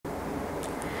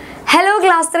Hello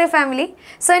class 3 family.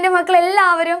 So എൻ്റെ മക്കൾ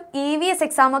എല്ലാവരും EVS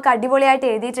exam ഒക്കെ അടിപൊളിയായിട്ട്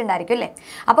എഴുതിയിട്ടുണ്ടായിരിക്കും അല്ലേ?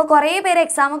 അപ്പോൾ കുറേ പേര്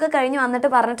exam ഒക്കെ കഴിഞ്ഞു വന്നിട്ട്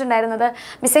പറഞ്ഞിട്ടുണ്ടായിരുന്നത്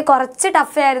മിസ്സേ കുറച്ച്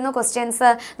ടഫ് ആയിരുന്നു ക്വസ്റ്റ്യൻസ്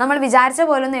നമ്മൾ വിചാരിച്ച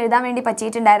പോലെ ഒന്നും എഴുതാൻ വേണ്ടി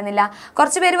പറ്റിയിട്ടുണ്ടായിരുന്നില്ല.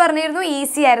 കുറച്ച് പേര് പറഞ്ഞിരുന്നു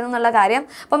ഈസി ആയിരുന്നു എന്നുള്ള കാര്യം.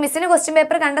 അപ്പോൾ മിസ്സിന് ക്വസ്റ്റ്യൻ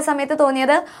പേപ്പർ കണ്ട സമയത്ത്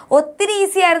തോന്നിയത് ഒത്തിരി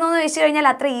ഈസി ആയിരുന്നു എന്ന് വെച്ച് കഴിഞ്ഞാൽ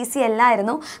അത്ര ഈസി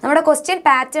അല്ലായിരുന്നു. നമ്മുടെ ക്വസ്റ്റ്യൻ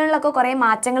പാറ്റേണിലൊക്കെ കുറേ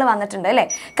മാറ്റങ്ങൾ വന്നിട്ടുണ്ട് അല്ലേ?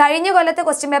 കഴിഞ്ഞ കൊല്ലത്തെ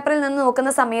ക്വസ്റ്റ്യൻ പേപ്പറിൽ നിന്ന്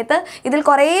നോക്കുന്ന സമയത്ത് ഇതിൽ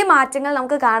കുറേ മാറ്റങ്ങൾ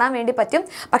നമുക്ക് കാണാൻ വേണ്ടി പറ്റും.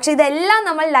 പക്ഷേ ഇതെല്ലാം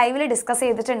നമ്മൾ ലൈവിൽ ഡിസ്കസ്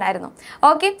ചെയ്തിട്ടുണ്ടായിരുന്നു.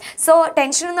 ഓക്കെ, സോ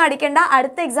ടെൻഷനൊന്നും അടിക്കേണ്ട.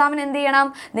 അടുത്ത എക്സാമിന് എന്ത് ചെയ്യണം?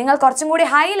 നിങ്ങൾ കുറച്ചും കൂടി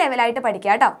ഹൈ ലെവലായിട്ട്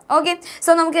പഠിക്കുക കേട്ടോ. ഓക്കെ,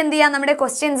 സോ നമുക്ക് എന്ത് ചെയ്യാം? നമ്മുടെ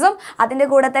ക്വസ്റ്റ്യൻസും അതിൻ്റെ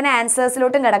കൂടെ തന്നെ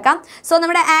ആൻസേഴ്സിലോട്ടും കിടക്കാം. സോ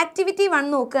നമ്മുടെ ആക്ടിവിറ്റി 1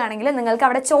 നോക്കുകയാണെങ്കിൽ നിങ്ങൾക്ക്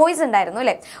അവിടെ ചോയ്സ് ഉണ്ടായിരുന്നു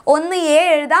അല്ലേ? ഒന്ന് എ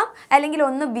എഴുതാം അല്ലെങ്കിൽ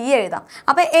ഒന്ന് ബി എഴുതാം.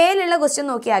 അപ്പോൾ എയിലുള്ള ക്വസ്റ്റ്യൻ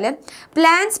നോക്കിയാൽ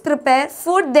plants prepare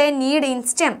food they need in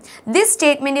stem. This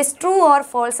statement is true or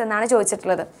false എന്നാണ്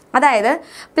ചോദിച്ചിട്ടുള്ളത്. അതായത്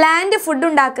പ്ലാന്റ് ഫുഡ്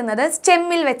ഉണ്ടാക്കുന്നത്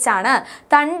സ്റ്റെമ്മിൽ വെച്ചാണ്,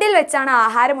 തണ്ടിൽ വെച്ചാണ്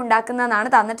ആഹാരം ഉണ്ടാക്കുന്നതെന്നാണ്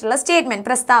തന്നിട്ടുള്ള സ്റ്റേറ്റ്മെൻറ്റ്,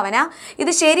 പ്രസ്താവന.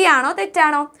 ഇത് ശരിയാണോ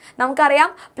തെറ്റാണോ? നമുക്കറിയാം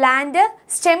പ്ലാന്റ്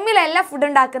സ്റ്റെമ്മിലല്ല ഫുഡ്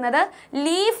ഉണ്ടാക്കുന്നത്,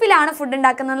 ലീഫിലാണ് ഫുഡ്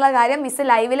ഉണ്ടാക്കുന്നതെന്നുള്ള കാര്യം മിസ്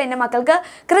ലൈവിൽ എൻ്റെ മക്കൾക്ക്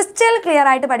ക്രിസ്റ്റൽ ക്ലിയർ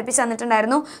ആയിട്ട് പഠിപ്പിച്ച്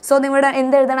തന്നിട്ടുണ്ടായിരുന്നു. സോ നിങ്ങളുടെ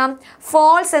എന്തെഴുതണം?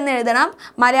 ഫോൾസ് എന്ന് എഴുതണം.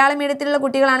 മലയാളം മീഡിയത്തിലുള്ള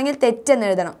കുട്ടികളാണെങ്കിൽ തെറ്റെന്ന്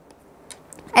എഴുതണം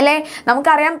അല്ലേ?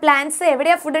 നമുക്കറിയാം പ്ലാന്റ്സ്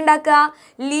എവിടെയാണ് ഫുഡ് ഉണ്ടാക്കുക?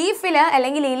 ലീഫിൽ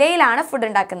അല്ലെങ്കിൽ ഇലയിലാണ് ഫുഡ്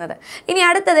ഉണ്ടാക്കുന്നത്. ഇനി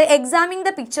അടുത്തത് എക്സാമിങ്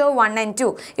ദ പിക്ചർ 1 and 2.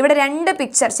 ഇവിടെ 2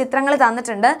 പിക്ചർ ചിത്രങ്ങൾ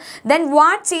തന്നിട്ടുണ്ട്. Then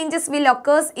what changes will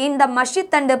occurs in the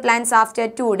മഷിത്തണ്ട് plants after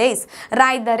 2 days?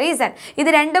 Write the reason. ഇത്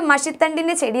 2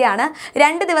 മഷിത്തണ്ടിൻ്റെ ചെടിയാണ്.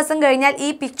 2 ദിവസം കഴിഞ്ഞാൽ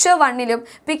ഈ പിക്ചർ 1ലും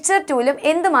പിക്ചർ 2ലും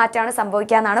എന്ത് മാറ്റമാണ്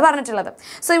സംഭവിക്കുക എന്നാണ് പറഞ്ഞിട്ടുള്ളത്.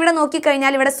 സോ ഇവിടെ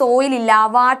നോക്കിക്കഴിഞ്ഞാൽ ഇവിടെ സോയിൽ ഇല്ല,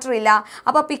 വാട്ടർ ഇല്ല.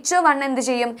 അപ്പോൾ പിക്ചർ 1 എന്ത്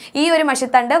ചെയ്യും? ഈ ഒരു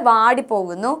മഷിത്തണ്ട്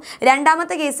വാടിപ്പോകുന്നു.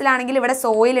 രണ്ടാമത്തെ കേസിലാണെങ്കിൽ ഇവിടെ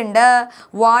സോയിൽ ഉണ്ട്,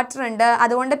 വാട്ടർ ഉണ്ട്.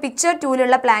 അതുകൊണ്ട് പിക്ചർ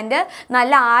 2ലുള്ള പ്ലാന്റ്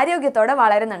നല്ല ആരോഗ്യത്തോടെ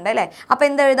വളരുന്നുണ്ട് അല്ലേ? അപ്പോൾ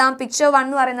എന്തെഴുതാം? പിക്ചർ 1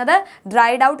 എന്ന് പറയുന്നത്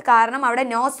ഡ്രൈഡ് ഔട്ട്, കാരണം അവിടെ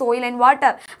നോ സോയിൽ ആൻഡ്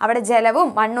വാട്ടർ, അവിടെ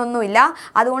ജലവും മണ്ണൊന്നുമില്ല,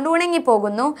 അതുകൊണ്ട്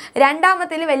ഉണങ്ങിപ്പോകുന്നു.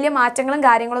 രണ്ടാമത്തിൽ വലിയ മാറ്റങ്ങളും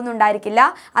കാര്യങ്ങളൊന്നും ഉണ്ടായിരിക്കില്ല,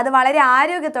 അത് വളരെ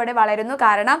ആരോഗ്യത്തോടെ വളരുന്നു,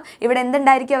 കാരണം ഇവിടെ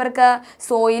എന്തുണ്ടായിരിക്കും? അവർക്ക്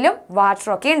സോയിലും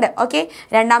വാട്ടറും ഒക്കെ ഉണ്ട്. ഓക്കെ,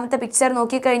 രണ്ടാമത്തെ പിക്ചർ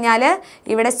നോക്കിക്കഴിഞ്ഞാൽ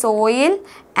ഇവിടെ സോയിൽ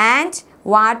ആൻഡ്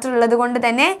വാട്ടർ ഉള്ളത് കൊണ്ട്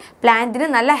തന്നെ പ്ലാന്റിന്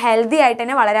നല്ല ഹെൽത്തി ആയിട്ട്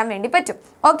തന്നെ വളരാൻ വേണ്ടി പറ്റും.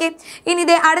 ഓക്കെ, ഇനി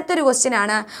ഇതേ അടുത്തൊരു ക്വസ്റ്റ്യൻ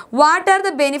ആണ്. What are the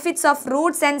benefits of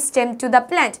Roots and stem to the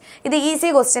plant? ഇത് ഈസി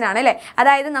ക്വസ്റ്റ്യൻ ആണ് അല്ലേ?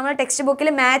 അതായത് നമ്മൾ ടെക്സ്റ്റ് ബുക്കിൽ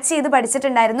മാച്ച് ചെയ്ത്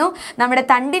പഠിച്ചിട്ടുണ്ടായിരുന്നു നമ്മുടെ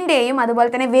തണ്ടിൻ്റെയും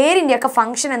അതുപോലെ തന്നെ വേരിൻ്റെ ഒക്കെ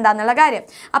ഫംഗ്ഷൻ എന്താണെന്നുള്ള കാര്യം.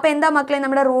 അപ്പോൾ എന്താ മക്കളെ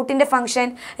നമ്മുടെ റൂട്ടിൻ്റെ ഫംഗ്ഷൻ?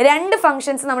 2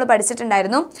 ഫംഗ്ഷൻസ് നമ്മൾ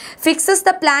പഠിച്ചിട്ടുണ്ടായിരുന്നു. Fixes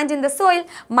the plant in the soil,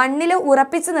 മണ്ണിൽ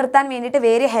ഉറപ്പിച്ച് നിർത്താൻ വേണ്ടിയിട്ട്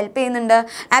വേര് ഹെൽപ്പ് ചെയ്യുന്നുണ്ട്.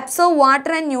 Absorb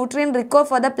water and nutrient recover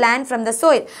for the plant from the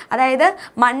soil, അതായത്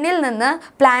മണ്ണിൽ നിന്ന്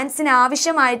പ്ലാന്റ്സിന്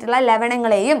ആവശ്യമായിട്ടുള്ള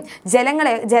ലവണങ്ങളെയും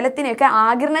ജലത്തിനെയൊക്കെ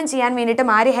ആഗിരണം ചെയ്യാൻ വേണ്ടിയിട്ട്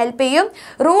ആര് ഹെൽപ്പ് ചെയ്യും?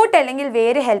 റൂട്ട് അല്ലെങ്കിൽ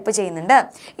വേര് ഹെൽപ്പ് ചെയ്യുന്നുണ്ട്.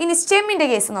 ഇനി സ്റ്റെമ്മിൻ്റെ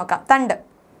കേസ് നോക്കാം.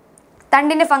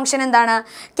 തണ്ടിൻ്റെ ഫംഗ്ഷൻ എന്താണ്?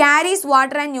 Carries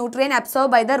water and nutrient absorb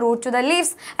by the root two the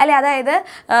leaves അല്ലെ? അതായത്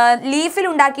ലീഫിൽ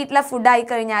ഉണ്ടാക്കിയിട്ടുള്ള ഫുഡായി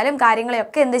കഴിഞ്ഞാലും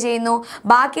കാര്യങ്ങളെയൊക്കെ എന്ത് ചെയ്യുന്നു?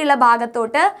 ബാക്കിയുള്ള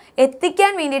ഭാഗത്തോട്ട്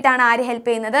എത്തിക്കാൻ വേണ്ടിയിട്ടാണ് ആര് ഹെൽപ്പ്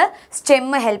ചെയ്യുന്നത്?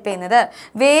 സ്റ്റെമ്മ് ഹെൽപ്പ് ചെയ്യുന്നത്.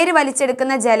 വേര്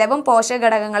വലിച്ചെടുക്കുന്ന ജലവും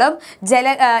പോഷകഘടകങ്ങളും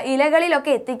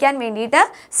ഇലകളിലൊക്കെ എത്തിക്കാൻ വേണ്ടിയിട്ട്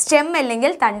സ്റ്റെം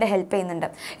അല്ലെങ്കിൽ തണ്ട് ഹെൽപ്പ് ചെയ്യുന്നുണ്ട്.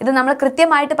 ഇത് നമ്മൾ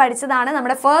കൃത്യമായിട്ട് പഠിച്ചതാണ്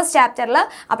നമ്മുടെ ഫസ്റ്റ് ചാപ്റ്ററിൽ.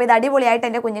 അപ്പോൾ ഇത് അടിപൊളിയായിട്ട്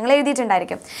എൻ്റെ കുഞ്ഞുങ്ങൾ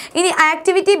എഴുതിയിട്ടുണ്ടായിരിക്കും. ഇനി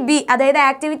ആക്ടിവിറ്റി ബി, അതായത്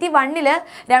ആക്ടിവിറ്റി 1ൽ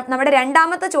നമ്മുടെ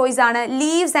രണ്ടാമത്തെ ചോയ്സ് ആണ്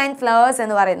ലീവ്സ് ആൻഡ് ഫ്ലവേഴ്സ്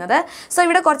എന്ന് പറയുന്നത്. സോ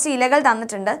ഇവിടെ കുറച്ച് ഇലകൾ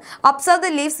തന്നിട്ടുണ്ട്. Observe the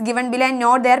leaves given below and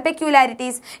not there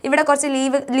peculiarities. ഇവിടെ കുറച്ച്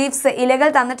ലീവ്സ് ഇലകൾ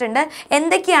തന്നിട്ടുണ്ട്.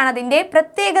 എന്തൊക്കെയാണ് അതിൻ്റെ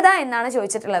പ്രത്യേകത എന്നാണ്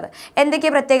ചോദിച്ചിട്ടുള്ളത്.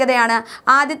 എന്തൊക്കെ പ്രത്യേകതയാണ്?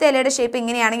 ആദ്യത്തെ ഇലയുടെ ഷേപ്പ്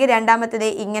ഇങ്ങനെയാണെങ്കിൽ രണ്ടാമത്തേത്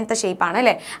ഇങ്ങനത്തെ ഷേപ്പാണ്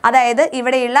അല്ലേ? അതായത്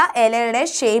ഇവിടെയുള്ള ഇലയുടെ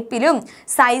ഷേപ്പിലും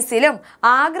സൈസിലും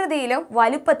ആകൃതിയിലും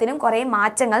വലുപ്പത്തിലും കുറേ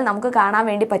മാറ്റങ്ങൾ നമുക്ക് കാണാൻ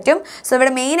വേണ്ടി പറ്റും. സോ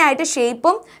ഇവിടെ മെയിനായിട്ട്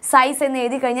ഷേപ്പും സൈസ് എന്ന്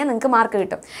എഴുതി കഴിഞ്ഞാൽ നിങ്ങൾക്ക് മാർക്ക്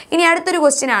കിട്ടും. ഇനി അടുത്തൊരു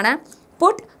ക്വസ്റ്റ്യൻ ആണ്.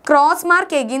 Put cross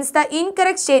mark against the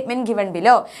incorrect statement given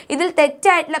below. ഇതിൽ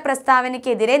തെറ്റായിട്ടുള്ള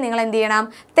പ്രസ്താവനയ്ക്കെതിരെ നിങ്ങൾ എന്ത് ചെയ്യണം?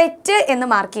 തെറ്റ് എന്ന്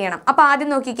മാർക്ക് ചെയ്യണം. അപ്പോൾ ആദ്യം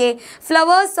നോക്കിക്കേ,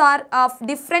 flowers are of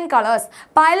different colours,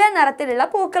 പല നിറത്തിലുള്ള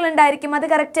പൂക്കൾ ഉണ്ടായിരിക്കും. അത്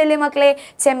കറക്റ്റ് അല്ലേ മക്കളെ?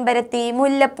 ചെമ്പരത്തി,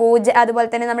 മുല്ലപ്പൂ, അതുപോലെ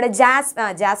തന്നെ നമ്മുടെ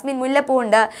ജാസ്മിൻ മുല്ലപ്പൂ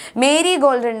ഉണ്ട്, മേരി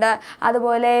ഗോൾഡ് ഉണ്ട്,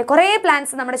 അതുപോലെ കുറേ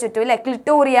പ്ലാന്റ്സ് നമ്മുടെ ചുറ്റും അല്ലേ?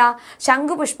 ക്ലിറ്റോറിയ,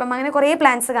 ശംഖുപുഷ്പം, അങ്ങനെ കുറേ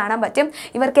പ്ലാന്റ്സ് കാണാൻ പറ്റും.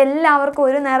 ഇവർക്ക് എല്ലാവർക്കും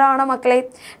ഒരു നിറമാണോ മക്കളെ?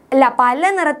 അല്ല, പല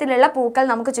നിറത്തിലുള്ള പൂക്കൾ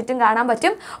നമുക്ക് ചുറ്റും കാണാൻ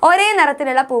പറ്റും, ഒരേ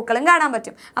നിറത്തിലുള്ള പൂക്കളും കാണാൻ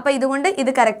പറ്റും. അപ്പോൾ ഇതുകൊണ്ട് ഇത്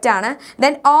കറക്റ്റാണ്.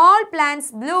 ദെൻ ഓൾ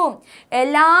പ്ലാന്റ്സ് ബ്ലൂം,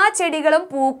 എല്ലാ ചെടികളും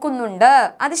പൂക്കുന്നുണ്ട്.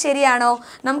 അത് ശരിയാണോ?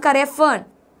 നമുക്കറിയാം ഫേൺ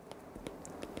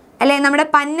അല്ലേ? നമ്മുടെ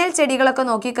പന്നൽ ചെടികളൊക്കെ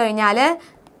നോക്കിക്കഴിഞ്ഞാൽ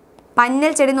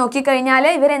പന്നൽ ചെടി നോക്കിക്കഴിഞ്ഞാൽ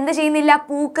ഇവരെന്ത് ചെയ്യുന്നില്ല,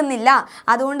 പൂക്കുന്നില്ല.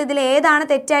 അതുകൊണ്ട് ഇതിൽ ഏതാണ്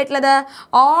തെറ്റായിട്ടുള്ളത്?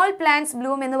 ഓൾ പ്ലാന്റ്സ്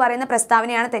ബ്ലൂം എന്ന് പറയുന്ന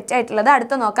പ്രസ്താവനയാണ് തെറ്റായിട്ടുള്ളത്.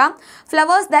 അടുത്ത നോക്കാം.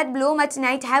 Flowers that Bloom at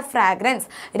night have fragrance.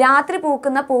 രാത്രി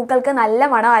പൂക്കുന്ന പൂക്കൾക്ക് നല്ല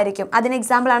മണമായിരിക്കും. അതിന്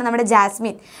എക്സാമ്പിളാണ് നമ്മുടെ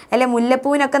ജാസ്മിൻ അല്ലെ,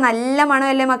 മുല്ലപ്പൂവിനൊക്കെ നല്ല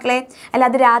മണമല്ലേ മക്കളെ? അല്ല,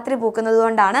 അത് രാത്രി പൂക്കുന്നത്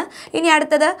കൊണ്ടാണ്. ഇനി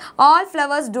അടുത്തത്, all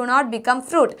flowers do not become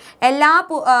fruit. എല്ലാ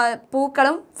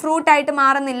പൂക്കളും ഫ്രൂട്ടായിട്ട്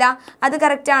മാറുന്നില്ല. അത്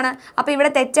കറക്റ്റാണ്. അപ്പോൾ ഇവിടെ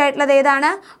തെറ്റായിട്ടുള്ളത് ഏതാണ്?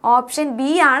 ഓപ്ഷൻ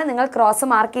ബി ആണ് നിങ്ങൾ ക്രോസ്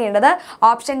മാർക്ക് ചെയ്യേണ്ടത്.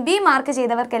 ഓപ്ഷൻ ബി മാർക്ക്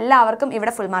ചെയ്തവർക്ക് എല്ലാവർക്കും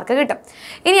ഇവിടെ ഫുൾ മാർക്ക് കിട്ടും.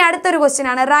 ഇനി അടുത്തൊരു ക്വസ്റ്റ്യൻ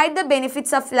ആണ്, write the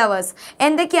benefits of flowers.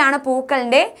 എന്തൊക്കെയാണ്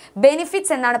പൂക്കളുടെ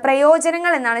ബെനിഫിറ്റ്സ് എന്നാണ്,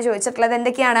 പ്രയോജനങ്ങൾ എന്നാണ് ചോദിച്ചിട്ടുള്ളത്.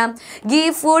 എന്തൊക്കെയാണ്?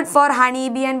 Give food for honey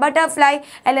bee and butterfly.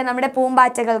 അല്ലെ, നമ്മുടെ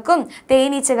പൂമ്പാറ്റകൾക്കും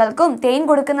തേനീച്ചകൾക്കും തേൻ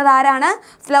കൊടുക്കുന്നത് ആരാണ്?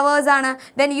 ഫ്ലവേഴ്സ് ആണ്.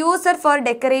 ദെൻ യൂസർ ഫോർ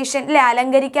ഡെക്കറേഷൻ, അല്ലെ,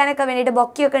 അലങ്കരിക്കാനൊക്കെ വേണ്ടിയിട്ട്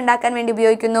ബൊക്കെയൊക്കെ ഉണ്ടാക്കാൻ വേണ്ടി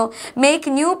ഉപയോഗിക്കുന്നു. മേക്ക്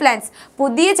ന്യൂ പ്ലാന്റ്സ്,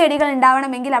 പുതിയ ചെടികൾ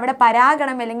ഉണ്ടാവണമെങ്കിൽ അവിടെ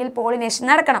പരാഗണം അല്ലെങ്കിൽ പോളിനേഷൻ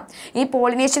നടക്കണം. ഈ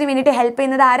പോളിനേഷന് വേണ്ടിയിട്ട് ഹെൽപ്പ്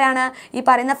ചെയ്യുന്നത് ആരാണ്? ഈ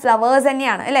പറയുന്ന ഫ്ലവേഴ്സ്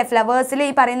തന്നെയാണ് അല്ലേ. ഫ്ലവേഴ്സിൽ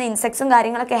ഈ പറയുന്ന ഇൻസെക്ട്സും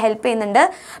കാര്യങ്ങളൊക്കെ ഹെൽപ്പ് ചെയ്യുന്നുണ്ട്.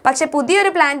 പക്ഷെ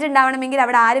പുതിയൊരു പ്ലാന്റ് ഉണ്ടാവണമെങ്കിൽ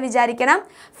അവിടെ ആര് വിചാരിക്കണം?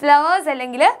 ഫ്ലവേഴ്സ്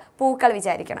അല്ലെങ്കിൽ പൂക്കൾ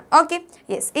വിചാരിക്കണം. Okay,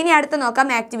 yes. ഇനി അടുത്ത്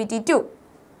നോക്കാം, activity 2.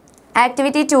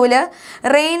 Activity 2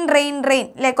 rain rain rain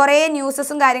അല്ലേ, കുറേ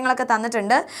ന്യൂസസും കാര്യങ്ങളൊക്കെ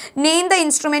തന്നിട്ടുണ്ട്. Name the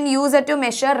instrument user to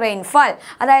measure rainfall.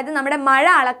 അതായത് നമ്മുടെ മഴ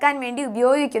അളക്കാൻ വേണ്ടി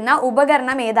ഉപയോഗിക്കുന്ന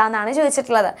ഉപകരണം ഏതാണെന്നാണ്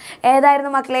ചോദിച്ചിട്ടുള്ളത്.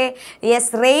 ഏതായിരുന്നു മക്കളെ?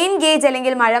 യെസ്, റെയിൻ ഗേജ്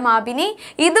അല്ലെങ്കിൽ മഴ മാപിനി.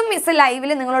 ഇതും മിസ്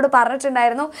ലൈവിൽ നിങ്ങളോട്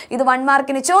പറഞ്ഞിട്ടുണ്ടായിരുന്നു. ഇത് 1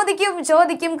 മാർക്കിന്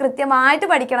ചോദിക്കും കൃത്യമായിട്ട്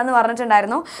പഠിക്കണം എന്ന്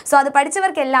പറഞ്ഞിട്ടുണ്ടായിരുന്നു. സോ അത്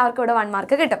പഠിച്ചവർക്ക് എല്ലാവർക്കും ഇവിടെ 1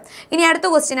 മാർക്ക് കിട്ടും. ഇനി അടുത്ത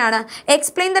ക്വസ്റ്റ്യൻ ആണ്,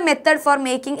 explain the method for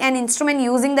making an instrument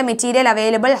using the material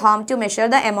available home to measure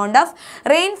the amount of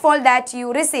rainfall that you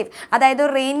receive. അതായത്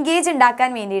റെയിൻ ഗേജ് ഉണ്ടാക്കാൻ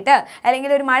വേണ്ടിയിട്ട്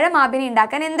അല്ലെങ്കിൽ ഒരു മഴ മാപിനി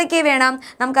ഉണ്ടാക്കാൻ എന്തൊക്കെ വേണം?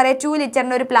 നമുക്കറിയാം, 2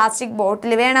 ലിറ്ററിൻ്റെ ഒരു പ്ലാസ്റ്റിക്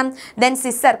ബോട്ടിൽ വേണം. ദെൻ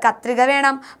സിസർ, കത്രിക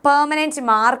വേണം. പെർമനൻറ്റ്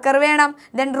മാർക്കർ വേണം.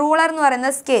 ദെൻ റൂളർ എന്ന്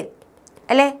പറയുന്ന സ്കെയിൽ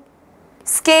അല്ലേ,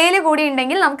 സ്കെയിൽ കൂടി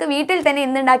ഉണ്ടെങ്കിൽ നമുക്ക് വീട്ടിൽ തന്നെ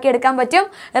എന്തുണ്ടാക്കി എടുക്കാൻ പറ്റും?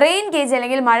 റെയിൻ ഗേജ്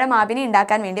അല്ലെങ്കിൽ മഴ മാപിനി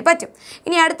ഉണ്ടാക്കാൻ വേണ്ടി പറ്റും.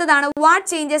 ഇനി അടുത്തതാണ്, what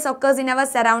changes occurs in our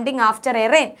surrounding after A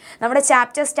rain. നമ്മുടെ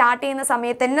ചാപ്റ്റർ സ്റ്റാർട്ട് ചെയ്യുന്ന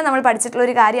സമയത്ത് തന്നെ നമ്മൾ പഠിച്ചിട്ടുള്ള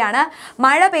ഒരു കാര്യമാണ്,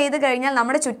 മഴ പെയ്ത് കഴിഞ്ഞാൽ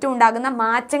നമ്മുടെ ചുറ്റും ഉണ്ടാകുന്ന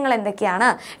മാറ്റങ്ങൾ എന്തൊക്കെയാണ്?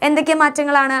 എന്തൊക്കെ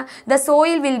മാറ്റങ്ങളാണ്? The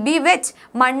soil will be wet,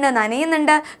 മണ്ണ്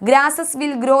നനയുന്നുണ്ട്. Grasses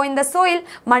will grow in the soil,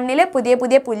 മണ്ണിൽ പുതിയ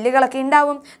പുതിയ പുല്ലുകളൊക്കെ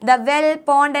ഉണ്ടാവും. The well,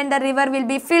 pond and the river will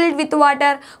be filled with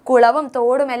water, കുളവും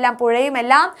തോടും എല്ലാം പുഴയും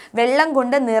എല്ലാം വെള്ളം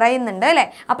കൊണ്ട് നിറയുന്നുണ്ട് അല്ലേ.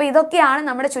 അപ്പോൾ ഇതൊക്കെയാണ്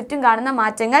നമ്മുടെ ചുറ്റും കാണുന്ന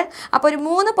മാറ്റങ്ങൾ. അപ്പോൾ ഒരു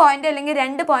 3 പോയിന്റ് അല്ലെങ്കിൽ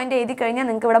 2 പോയിന്റ് എഴുതി കഴിഞ്ഞാൽ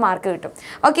നിങ്ങൾക്ക് ഇവിടെ മാർക്ക് കിട്ടും.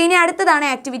 ഓക്കെ, ഇനി അടുത്തതാണ്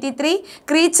ആക്ടിവിറ്റി 3,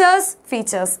 ക്രീച്ചേഴ്സ്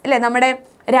ഫീച്ചേഴ്സ് അല്ലേ. നമ്മുടെ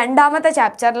രണ്ടാമത്തെ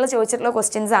ചാപ്റ്ററിൽ ചോദിച്ചിട്ടുള്ള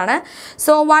ക്വസ്റ്റ്യൻസ് ആണ്.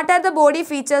 So what are the body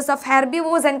features of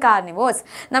herbivores and carnivores.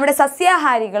 നമ്മുടെ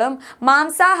സസ്യാഹാരികളും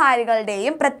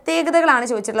മാംസാഹാരികളുടെയും പ്രത്യേകതകളാണ്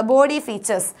ചോദിച്ചിട്ടുള്ളത്. ബോഡി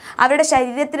ഫീച്ചേഴ്സ്, അവരുടെ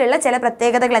ശരീരത്തിലുള്ള ചില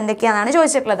പ്രത്യേകതകൾ എന്തൊക്കെയാണെന്നാണ്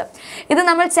ചോദിച്ചിട്ടുള്ളത്. ഇത്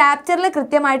നമ്മൾ ചാപ്റ്ററിൽ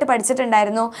കൃത്യമായിട്ട്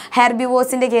പഠിച്ചിട്ടുണ്ടായിരുന്നു.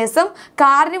 ഹെർബിവോസിൻ്റെ കേസും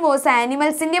കാർണിവോസ്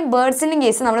ആനിമൽസിൻ്റെയും ബേർഡ്സിൻ്റെയും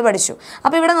കേസും നമ്മൾ പഠിച്ചു.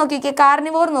 അപ്പോൾ ഇവിടെ നോക്കിക്കേ,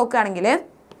 കാർണിവോർ നോക്കുകയാണെങ്കിൽ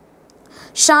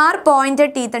ഷാർപ്പ്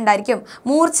പോയിന്റഡ് ടീത്ത് ഉണ്ടായിരിക്കും,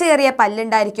 മൂർച്ചയേറിയ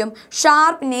പല്ലുണ്ടായിരിക്കും.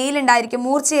 ഷാർപ്പ് നെയിൽ ഉണ്ടായിരിക്കും,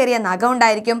 മൂർച്ചയേറിയ നഖം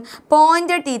ഉണ്ടായിരിക്കും.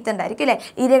 പോയിന്റഡ് ടീത്ത് ഉണ്ടായിരിക്കും അല്ലേ,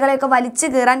 ഇരകളെയൊക്കെ വലിച്ചു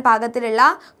കീറാൻ പാകത്തിലുള്ള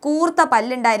കൂർത്ത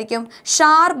പല്ലുണ്ടായിരിക്കും.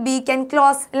 ഷാർപ്പ് ബീക്ക് ആൻഡ്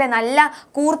ക്ലോസ് അല്ലെ, നല്ല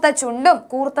കൂർത്ത ചുണ്ടും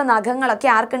കൂർത്ത നഖങ്ങളൊക്കെ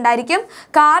ആർക്കുണ്ടായിരിക്കും?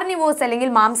 കാർണിവോസ്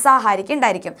അല്ലെങ്കിൽ മാംസാഹാരിക്ക്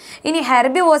ഉണ്ടായിരിക്കും. ഇനി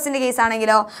ഹെർബിവോസിൻ്റെ കേസ്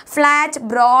ആണെങ്കിലോ ഫ്ലാറ്റ്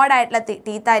ബ്രോഡ് ആയിട്ടുള്ള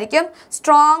ടീത്ത് ആയിരിക്കും.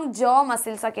 സ്ട്രോങ് ജോ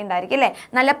മസിൽസ് ഒക്കെ ഉണ്ടായിരിക്കും അല്ലേ,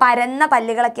 നല്ല പരന്ന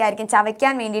പല്ലുകളൊക്കെ ആയിരിക്കും,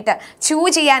 ചവയ്ക്കാൻ വേണ്ടിയിട്ട് ചൂ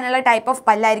ചെയ്യാനുള്ള ടൈപ്പ് ഓഫ്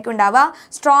പല്ലായിരിക്കും ഉണ്ടാവുക.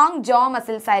 സ്ട്രോങ് ജോ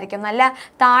മസിൽസ് ആയിരിക്കും, നല്ല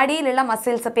താടിയിലുള്ള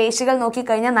മസിൽസ്, പേശികൾ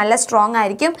നോക്കിക്കഴിഞ്ഞാൽ നല്ല സ്ട്രോങ്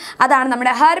ആയിരിക്കും. അതാണ്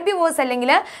നമ്മുടെ ഹെർബിവോസ്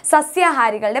അല്ലെങ്കിൽ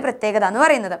സസ്യാഹാരികളുടെ പ്രത്യേകത എന്ന്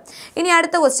പറയുന്നത്. ഇനി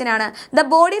അടുത്ത ക്വസ്റ്റ്യൻ ആണ്, the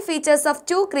body features of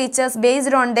 2 creatures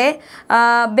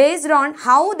based on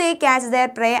how they catch their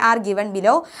prey are given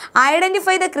below.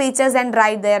 Identify the creatures and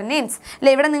write their names.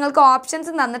 അല്ലെ, ഇവിടെ നിങ്ങൾക്ക്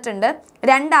ഓപ്ഷൻസ് തന്നിട്ടുണ്ട്,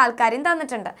 2 ആൾക്കാരെയും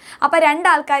തന്നിട്ടുണ്ട്. അപ്പോൾ 2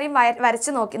 ആൾക്കാരെയും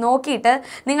വരച്ച് നോക്കിയിട്ട്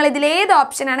നിങ്ങൾ ഇതിലേത്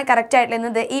ഓപ്ഷനാണ് കറക്റ്റ്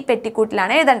ആയിട്ടുള്ളത് ഈ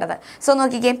പെട്ടിക്കൂട്ടിലാണ് എഴുതേണ്ടത്. സോ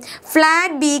നോക്കിക്കേ,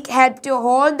 flat beak help to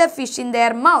hold the fish in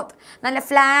there mouth. നല്ല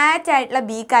ഫ്ലാറ്റ് ആയിട്ടുള്ള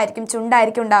ബീക്കായിരിക്കും,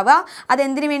 ചുണ്ടായിരിക്കും ഉണ്ടാവുക.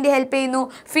 അതെന്തിനു വേണ്ടി ഹെൽപ്പ് ചെയ്യുന്നു?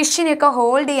 ഫിഷിനെയൊക്കെ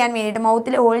ഹോൾഡ് ചെയ്യാൻ വേണ്ടിയിട്ട്,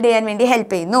 മൗത്തിൽ ഹോൾഡ് ചെയ്യാൻ വേണ്ടി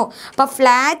ഹെൽപ്പ് ചെയ്യുന്നു. അപ്പോൾ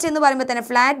ഫ്ലാറ്റ് എന്ന് പറയുമ്പോൾ തന്നെ,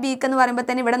 ഫ്ലാറ്റ് ബീക്ക് എന്ന് പറയുമ്പോൾ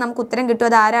തന്നെ ഇവിടെ നമുക്ക് ഉത്തരം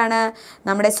കിട്ടുന്നത് ആരാണ്?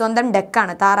 നമ്മുടെ സ്വന്തം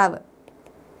ഡക്കാണ്,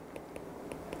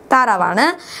 താറാവാണ്.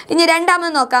 ഇനി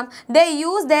രണ്ടാമത് നോക്കാം, ദേ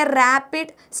use there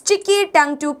rapid sticky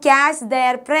tongue to catch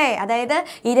there പ്രേ. അതായത്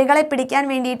ഇരകളെ പിടിക്കാൻ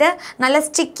വേണ്ടിയിട്ട് നല്ല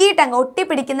സ്റ്റിക്കി ടങ്,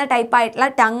 ഒട്ടിപ്പിടിക്കുന്ന ടൈപ്പായിട്ടുള്ള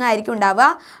ടങ് ആയിരിക്കും ഉണ്ടാവുക,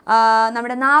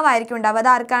 നമ്മുടെ നാവായിരിക്കും ഉണ്ടാവുക.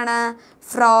 അതാർക്കാണ്?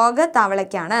 ഫ്രോഗ്,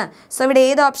 തവളയ്ക്കാണ്. സോ ഇവിടെ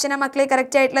ഏത് ഓപ്ഷനാണ് മക്കളെ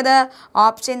കറക്റ്റ് ആയിട്ടുള്ളത്?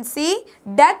 Option C,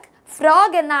 duck.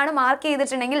 ഫ്രോഗ് എന്നാണ് മാർക്ക്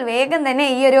ചെയ്തിട്ടുണ്ടെങ്കിൽ വേഗം തന്നെ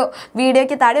ഈ ഒരു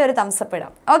വീഡിയോയ്ക്ക് താഴെ ഒരു തംസപ്പ്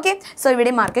ഇടാം. ഓക്കെ, സോ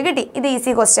ഇവിടെ മാർക്ക് കിട്ടി. ഇത്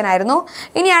ഈസി ക്വസ്റ്റ്യൻ ആയിരുന്നു.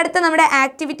 ഇനി അടുത്ത നമ്മുടെ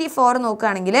ആക്ടിവിറ്റി 4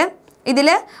 നോക്കുകയാണെങ്കിൽ ഇതിൽ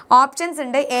ഓപ്ഷൻസ്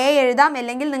ഉണ്ട്. എ എഴുതാം,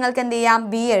 അല്ലെങ്കിൽ നിങ്ങൾക്ക് എന്ത് ചെയ്യാം,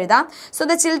 ബി എഴുതാം. So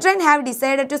the children have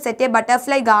decided to set A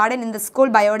butterfly garden in the school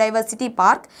biodiversity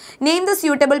park. Name the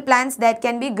suitable plants that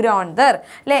can be grown there.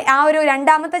 അല്ലേ, ആ ഒരു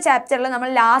രണ്ടാമത്തെ ചാപ്റ്ററിൽ നമ്മൾ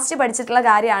ലാസ്റ്റ് പഠിച്ചിട്ടുള്ള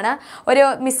കാര്യമാണ്. ഒരു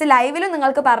മിസ് ലൈവിലും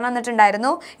നിങ്ങൾക്ക് പറഞ്ഞു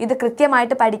തന്നിട്ടുണ്ടായിരുന്നു ഇത്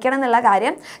കൃത്യമായിട്ട് പഠിക്കണം എന്നുള്ള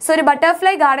കാര്യം. സോ ഒരു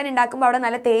ബട്ടർഫ്ലൈ ഗാർഡൻ ഉണ്ടാക്കുമ്പോൾ അവിടെ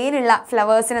നല്ല തേനുള്ള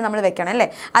ഫ്ലവേഴ്സിനെ നമ്മൾ വെക്കണം അല്ലേ.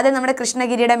 അത് നമ്മുടെ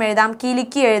കൃഷ്ണകിരീടം എഴുതാം,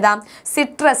 കിലിക്കി എഴുതാം,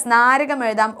 സിട്രസ് നാരകം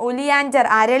എഴുതാം, ഒലിയാൻഡർ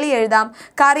അരളി എഴുതാം,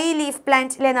 കറി ലീഫ്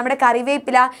പ്ലാന്റ് അല്ലെ, നമ്മുടെ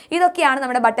കറിവേപ്പില, ഇതൊക്കെയാണ്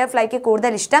നമ്മുടെ ബട്ടർഫ്ലൈക്ക്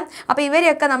കൂടുതൽ ഇഷ്ടം. അപ്പോൾ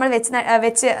ഇവരെയൊക്കെ നമ്മൾ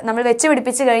വെച്ച്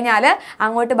പിടിപ്പിച്ച് കഴിഞ്ഞാൽ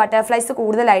അങ്ങോട്ട് ബട്ടർഫ്ലൈസ്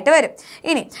കൂടുതലായിട്ട് വരും.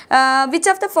 ഇനി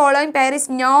which of the following pair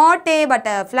is not A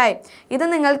butterfly. ഇത്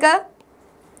നിങ്ങൾക്ക്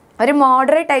ഒരു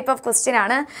മോഡറേറ്റ് ടൈപ്പ് ഓഫ് ക്വസ്റ്റ്യൻ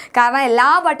ആണ്. കാരണം എല്ലാ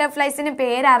ബട്ടർഫ്ലൈസിനും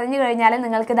പേര് അറിഞ്ഞു കഴിഞ്ഞാൽ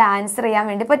നിങ്ങൾക്ക് ഇത് ആൻസർ ചെയ്യാൻ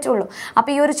വേണ്ടി പറ്റുള്ളൂ.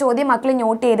 അപ്പോൾ ഈ ഒരു ചോദ്യം മക്കൾ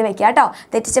നോട്ട് ചെയ്ത് വെക്കുക കേട്ടോ.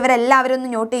 തെറ്റിച്ചവരെല്ലാവരും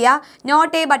ഒന്ന് നോട്ട് ചെയ്യുക.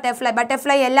 Not A butterfly.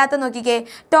 ബട്ടർഫ്ലൈ എല്ലാത്തും നോക്കിക്കേ.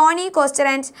 Tony coaster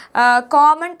and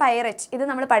common Piret, ഇത്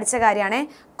നമ്മൾ പഠിച്ച കാര്യമാണ്.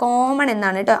 കോമൺ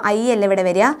എന്നാണ് കേട്ടോ, ഐ അല്ല ഇവിടെ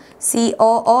വരിക,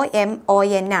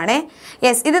 COOMON ആണ്.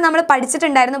 യെസ്, ഇത് നമ്മൾ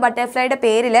പഠിച്ചിട്ടുണ്ടായിരുന്നു ബട്ടർഫ്ലൈയുടെ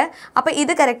പേരിൽ. അപ്പോൾ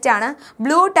ഇത് കറക്റ്റാണ്.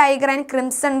 Blue tiger and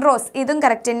crimson rose, ഇതും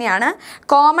കറക്റ്റ് തന്നെയാണ്.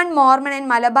 Common Mormon and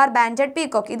Malabar banded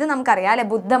peacock, ഇത് നമുക്കറിയാം അല്ലേ,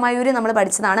 ബുദ്ധമയൂര് നമ്മൾ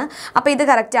പഠിച്ചതാണ്. അപ്പോൾ ഇത്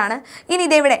കറക്റ്റാണ്. ഇനി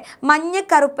ഇതെവിടെ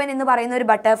മഞ്ഞക്കറുപ്പൻ എന്ന് പറയുന്ന ഒരു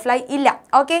ബട്ടർഫ്ലൈ ഇല്ല.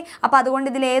 ഓക്കെ, അപ്പോൾ അതുകൊണ്ട്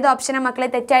ഇതിൽ ഏത് ഓപ്ഷനാണ് മക്കളെ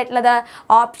തെറ്റായിട്ടുള്ളത്?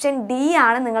 ഓപ്ഷൻ ഡി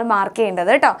ആണ് നിങ്ങൾ മാർക്ക്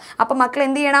ചെയ്യേണ്ടത് കേട്ടോ. അപ്പോൾ മക്കൾ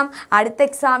എന്ത് ചെയ്യണം, അടുത്ത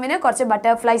എക്സാമിന് കുറച്ച്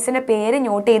ബട്ടർഫ്ലൈസിൻ്റെ പേര്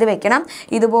നോട്ട് ചെയ്ത് വെക്കണം.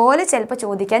 ഇതുപോലെ ചിലപ്പോൾ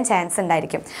ചോദിക്കാൻ ചാൻസ്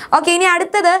ഉണ്ടായിരിക്കും. ഓക്കെ, ഇനി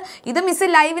അടുത്തത്, ഇത് മിസ്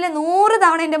ലൈവിൽ 100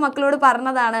 തവണ എൻ്റെ മക്കളോട്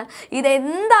പറഞ്ഞതാണ്.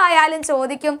 ഇതെന്തായാലും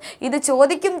ചോദിക്കും, ഇത്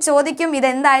ചോദിക്കും,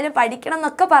 ഇതെന്തായാലും പഠിക്കണം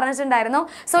എന്നൊക്കെ പറഞ്ഞിട്ടുണ്ടായിരുന്നു.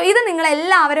 സോ ഇത്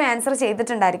നിങ്ങളെല്ലാവരും ആൻസർ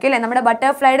ചെയ്തിട്ടുണ്ടായിരിക്കും അല്ലേ. നമ്മുടെ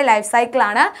ബട്ടർഫ്ലൈയുടെ ലൈഫ്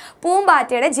സൈക്കിളാണ്,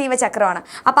 പൂമ്പാറ്റയുടെ ജീവചക്രമാണ്.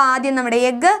 അപ്പോൾ ആദ്യം നമ്മുടെ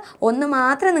എഗ്ഗ് ഒന്ന്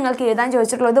മാത്രമേ നിങ്ങൾക്ക് എഴുതാൻ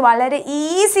ചോദിച്ചിട്ടുള്ളൂ. ഇത് വളരെ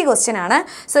ഈസി ക്വസ്റ്റ്യൻ ആണ്.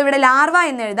 സോ ഇവിടെ ലാർവ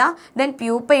എന്ന് എഴുതാം, ദെൻ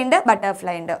പ്യൂപ്പയുണ്ട്,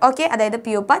 ബട്ടർഫ്ലൈ ഉണ്ട്. ഓക്കെ, അതായത്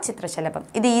പ്യൂപ്പ, ചിത്രശലഭം.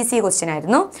 ഇത് ഈസി ക്വസ്റ്റ്യൻ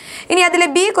ആയിരുന്നു. ഇനി അതിലെ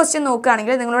ബി ക്വസ്റ്റ്യൻ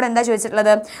നോക്കുകയാണെങ്കിൽ നിങ്ങളോട് എന്താ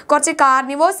ചോദിച്ചിട്ടുള്ളത്? കുറച്ച്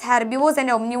കാർണിവോസ്, ഹെർബിവോസ്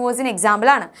ആൻഡ് ഒംനിവോസിന് എക്സാമ്പിൾ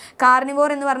ആണ്. കാർണിവോർ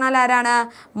എന്ന് പറഞ്ഞാൽ ആരാണ്?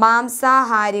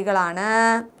 മാംസാഹാരികളാണ്.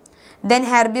 ദെൻ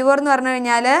ഹെർബിവോർ എന്ന് പറഞ്ഞു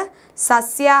കഴിഞ്ഞാൽ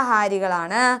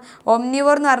സസ്യാഹാരികളാണ്.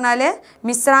 ഒംനിവോർ എന്ന് പറഞ്ഞാൽ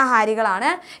മിശ്രാഹാരികളാണ്.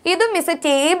 ഇതും മിസ്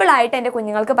ടേബിളായിട്ട് എൻ്റെ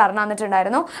കുഞ്ഞുങ്ങൾക്ക് പറഞ്ഞു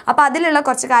തന്നിട്ടുണ്ടായിരുന്നു. അപ്പോൾ അതിലുള്ള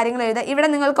കുറച്ച് കാര്യങ്ങൾ എഴുതുക. ഇവിടെ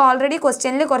നിങ്ങൾക്ക് ഓൾറെഡി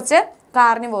ക്വസ്റ്റ്യനിൽ കുറച്ച്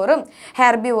കാർണിവോറും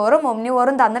ഹെർബിവോറും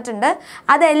ഒംനിവോറും തന്നിട്ടുണ്ട്.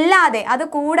 അത്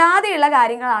കൂടാതെയുള്ള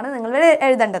കാര്യങ്ങളാണ് നിങ്ങൾ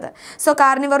എഴുതേണ്ടത്. സോ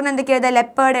കാർണിവോറിന് എന്തൊക്കെ എഴുതാം?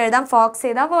 ലെപ്പേർഡ് എഴുതാം, ഫോക്സ്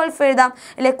എഴുതാം, വോൾഫ് എഴുതാം,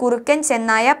 അല്ലെ കുറുക്കൻ,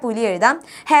 ചെന്നായ, പുലി എഴുതാം.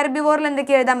 ഹെർബിവോറിൽ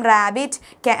എന്തൊക്കെ എഴുതാം? റാബിറ്റ്,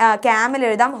 ക്യാമൽ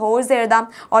എഴുതാം, ഹോഴ്സ് എഴുതാം,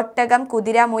 ഒട്ടകം,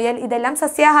 കുതിര, മുയൽ, ഇതെല്ലാം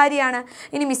സസ്യാഹാരിയാണ്.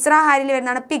 ഇനി മിശ്രാഹാരിയിൽ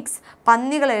വരുന്നതാണ് പിഗ്സ്,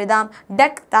 പന്നികൾ എഴുതാം,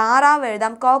 ഡക്ക്, താറാവ്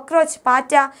എഴുതാം, കോക്രോച്ച്,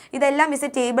 പാറ്റ, ഇതെല്ലാം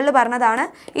മിസ് ടേബിളിൽ പറഞ്ഞതാണ്.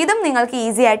 ഇതും നിങ്ങൾക്ക്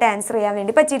ഈസി ആയിട്ട് ആൻസർ ചെയ്യാൻ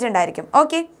വേണ്ടി പറ്റിയിട്ടുണ്ടായിരിക്കും.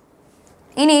 ഓക്കെ,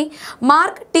 ഇനി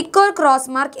mark tick or cross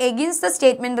mark against the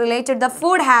statement related the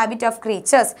food habit of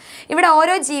creatures. ഇവിടെ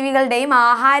ഓരോ ജീവികളുടെയും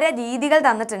ആഹാര രീതികൾ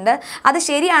തന്നിട്ടുണ്ട്. അത്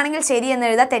ശരിയാണെങ്കിൽ ശരി എന്ന്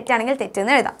എഴുതാം, തെറ്റാണെങ്കിൽ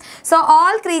തെറ്റെന്ന് എഴുതാം. So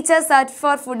all creatures search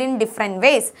for food in different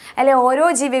ways. അല്ലെ, ഓരോ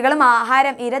ജീവികളും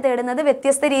ആഹാരം ഇര തേടുന്നത്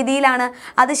വ്യത്യസ്ത രീതിയിലാണ്.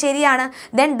 അത് ശരിയാണ്.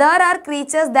 Then there are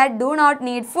creatures that do not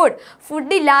need food.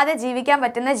 Food ഇല്ലാതെ ജീവിക്കാൻ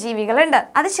പറ്റുന്ന ജീവികളുണ്ട്.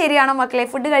 അത് ശരിയാണോ മക്കളെ?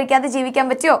 ഫുഡ് കഴിക്കാതെ ജീവിക്കാൻ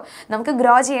പറ്റുമോ? നമുക്ക്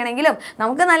ഗ്രോ ചെയ്യണമെങ്കിലും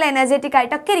നമുക്ക് നല്ല എനർജറ്റിക്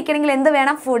ആയിട്ടൊക്കെ ഇരിക്കണമെങ്കിൽ എന്ത് വേണം?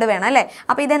 ഫുഡ് വേണം അല്ലേ.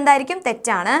 അപ്പോൾ ഇതെന്തായിരിക്കും?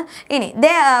 തെറ്റാണ്. ഇനി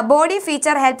body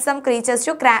feature help some creatures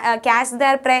to catch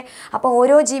there പ്രേ. അപ്പോൾ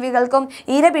ഓരോ ജീവികൾക്കും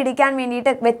ഇര പിടിക്കാൻ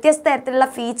വേണ്ടിയിട്ട് വ്യത്യസ്ത തരത്തിലുള്ള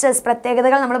ഫീച്ചേഴ്സ്,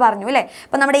 പ്രത്യേകതകൾ നമ്മൾ പറഞ്ഞു അല്ലേ.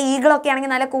 ഇപ്പോൾ നമ്മുടെ ഈഗിളൊക്കെ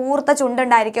ആണെങ്കിൽ നല്ല കൂർത്ത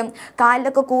ചുണ്ടുണ്ടായിരിക്കും,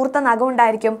 കാലിലൊക്കെ കൂർത്ത നഖം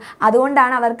ഉണ്ടായിരിക്കും.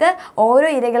 അതുകൊണ്ടാണ് അവർക്ക് ഓരോ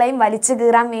ഇരകളെയും വലിച്ചു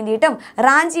കീറാൻ വേണ്ടിയിട്ടും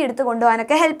റാഞ്ചി എടുത്ത്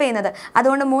കൊണ്ടുപോകാനൊക്കെ ഹെൽപ്പ് ചെയ്യുന്നത്.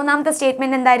 അതുകൊണ്ട് മൂന്നാമത്തെ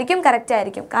സ്റ്റേറ്റ്മെന്റ് എന്തായിരിക്കും? കറക്റ്റ്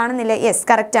ആയിരിക്കും. കാണുന്നില്ലേ? യെസ്,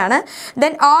 കറക്റ്റ് ആണ്.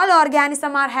 Then all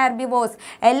organism are herbivores.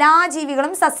 എല്ലാ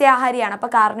ജീവികളും സസ്യാഹാരിയാണ്. അപ്പോൾ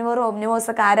കാർണിവോറും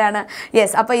ഒംനിവോസും ഒക്കെ ആരാണ്?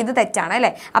 യെസ്, അപ്പോൾ ഇത് തെറ്റാണ്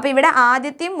അല്ലേ. അപ്പോൾ ഇവിടെ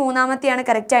ആദ്യത്തെയും മൂന്നാമത്തെയാണ്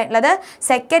കറക്റ്റ് ആയിട്ടുള്ളത്.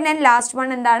 സെക്കൻഡ് ആൻഡ് ലാസ്റ്റ് വൺ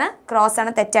എന്താണ്? ക്രോസ്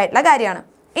ആണ്, തെറ്റായിട്ടുള്ള കാര്യമാണ്.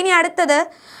 ഇനി അടുത്തത്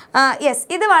യെസ്,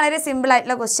 ഇത് വളരെ സിമ്പിൾ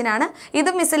ആയിട്ടുള്ള ക്വസ്റ്റ്യൻ ആണ്.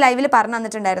 ഇതും മിസ് ലൈവിൽ പറഞ്ഞു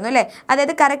തന്നിട്ടുണ്ടായിരുന്നു അല്ലേ.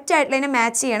 അതായത് കറക്റ്റ് ആയിട്ടുള്ളതിനെ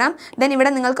മാച്ച് ചെയ്യണം. ദെൻ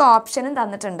ഇവിടെ നിങ്ങൾക്ക് ഓപ്ഷനും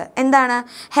തന്നിട്ടുണ്ട്. എന്താണ്?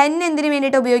 ഹെൻ എന്തിനു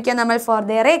വേണ്ടിയിട്ട് ഉപയോഗിക്കുക നമ്മൾ? ഫോർ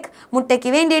ദെയർ എഗ്, മുട്ടയ്ക്ക്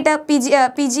വേണ്ടിയിട്ട്.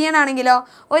 പിജിയൻ ആണെങ്കിലോ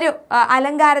ഒരു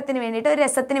അലങ്കാരത്തിന് വേണ്ടിയിട്ട്, ഒരു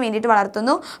രസത്തിന് വേണ്ടിയിട്ട്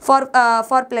വളർത്തുന്നു.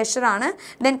 ഫോർ പ്ലഷർ ആണ്.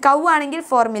 ദെൻ കൗ ആണെങ്കിൽ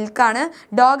ഫോർ മിൽക്കാണ്.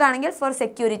 ഡോഗ് ആണെങ്കിൽ ഫോർ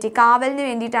സെക്യൂരിറ്റി, കാവലിന്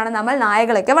വേണ്ടിയിട്ടാണ് നമ്മൾ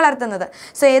നായകളൊക്കെ വളർത്തുന്നത്.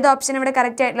 സോ ഏത് ഓപ്ഷൻ ഇവിടെ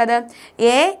കറക്റ്റ് ആയിട്ടുള്ളത്?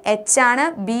 എ H ആണ്,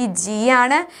 B G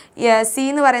ആണ്, സി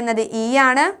എന്ന് പറയുന്നത് ഇ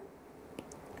ആണ്,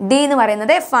 ഡി എന്ന്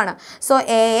പറയുന്നത് എഫ് ആണ്. So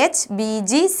AH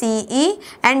BG CE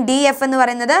and DF എന്ന്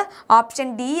പറയുന്നത് ഓപ്ഷൻ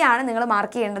ഡി ആണ് നിങ്ങൾ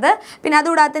മാർക്ക് ചെയ്യേണ്ടത്. പിന്നെ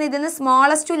അതുകൂടാതെ തന്നെ ഇതിന്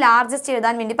സ്മോളസ്റ്റ് ടു ലാർജസ്റ്റ്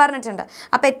എഴുതാൻ വേണ്ടി പറഞ്ഞിട്ടുണ്ട്.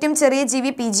 അപ്പോൾ ഏറ്റവും ചെറിയ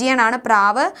ജീവി പിജിയൻ ആണ്,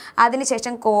 പ്രാവ്.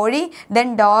 അതിനുശേഷം കോഴി,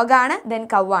 ദെൻ ഡോഗ് ആണ്, ദെൻ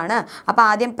കൗ ആണ്. അപ്പോൾ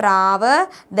ആദ്യം പ്രാവ്,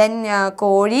 ദെൻ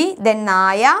കോഴി, ദെൻ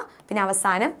നായ, പിന്നെ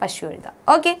അവസാനം പശു എഴുതാം.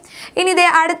 ഓക്കെ, ഇനി ഇതേ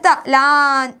അടുത്ത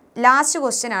ലാസ്റ്റ്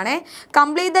ക്വസ്റ്റ്യൻ ആണ്.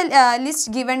 Complete the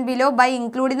list given below by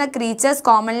including the creatures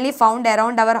commonly found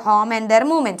around our home and their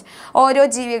movement. ഓരോ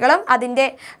ജീവികളും അതിൻ്റെ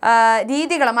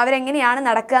രീതികളും അവരെങ്ങനെയാണ്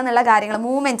നടക്കുക എന്നുള്ള കാര്യങ്ങൾ,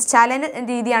 മൂവ്മെൻറ്റ്, ചലന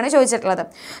രീതിയാണ് ചോദിച്ചിട്ടുള്ളത്.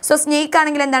 സോ സ്നേക്ക്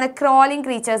ആണെങ്കിൽ എന്താണ്? ക്രോളിംഗ്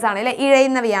ക്രീച്ചേഴ്സ് ആണ് അല്ലേ,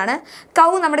 ഇഴയുന്നവയാണ്. കൗ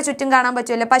നമ്മുടെ ചുറ്റും കാണാൻ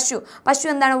പറ്റുമല്ലോ, പശു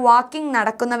എന്താണ്? വാക്കിംഗ്,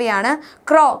 നടക്കുന്നവയാണ്.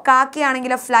 ക്രോ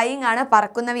കാക്കയാണെങ്കിലോ ഫ്ലൈയിങ് ആണ്,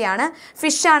 പറക്കുന്നവയാണ്.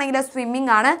 ഫിഷ് ആണെങ്കിലോ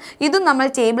സ്വിമ്മിങ് ആണ്. ഇതും നമ്മൾ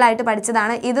ടേബിളായിട്ട്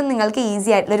പഠിച്ചതാണ്. ഇതും നിങ്ങൾക്ക് ഈസി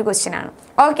ആയിട്ടുള്ളൊരു ക്വസ്റ്റ്യൻ ആണ്.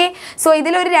 ഓക്കെ, സോ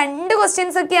ഇതിലൊരു 2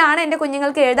 ക്വസ്റ്റ്യൻസ് ഒക്കെയാണ് എൻ്റെ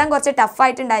കുഞ്ഞുങ്ങൾക്ക് എഴുതാൻ കുറച്ച്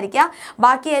ടഫായിട്ടുണ്ടായിരിക്കുക.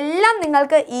 ബാക്കി എല്ലാം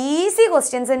നിങ്ങൾക്ക് ഈസി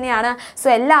ക്വസ്റ്റ്യൻസ് തന്നെയാണ്. സോ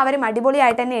എല്ലാവരും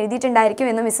അടിപൊളിയായിട്ട് തന്നെ എഴുതിയിട്ടുണ്ടായിരിക്കും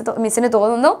എന്ന് മിസ്സിന്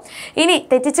തോന്നുന്നു. ഇനി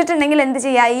തെറ്റിച്ചിട്ടുണ്ടെങ്കിൽ എന്ത്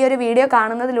ചെയ്യുക? ഈ ഒരു വീഡിയോ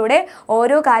കാണുന്നതിലൂടെ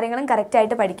ഓരോ കാര്യങ്ങളും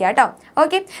കറക്റ്റായിട്ട് പഠിക്കുക കേട്ടോ.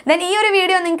 ഓക്കെ, ദെൻ ഈ ഒരു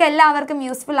വീഡിയോ നിങ്ങൾക്ക് എല്ലാവർക്കും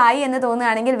യൂസ്ഫുൾ ആയി എന്ന്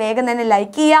തോന്നുകയാണെങ്കിൽ വേഗം തന്നെ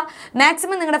ലൈക്ക് ചെയ്യുക,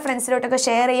 മാക്സിമം നിങ്ങളുടെ ഫ്രണ്ട്സിലോട്ടൊക്കെ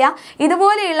ഷെയർ ചെയ്യുക.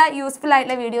 ഇതുപോലെയുള്ള യൂസ്ഫുൾ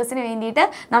ആയിട്ടുള്ള വീഡിയോസിന് വേണ്ടിയിട്ട്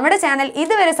നമ്മുടെ ചാനൽ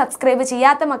ഇതുവരെ സബ്സ്ക്രൈബ്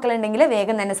ചെയ്യാത്ത മക്കളുണ്ടെങ്കിൽ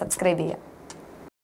വേഗം തന്നെ സബ്സ്ക്രൈബ് ചെയ്യുക.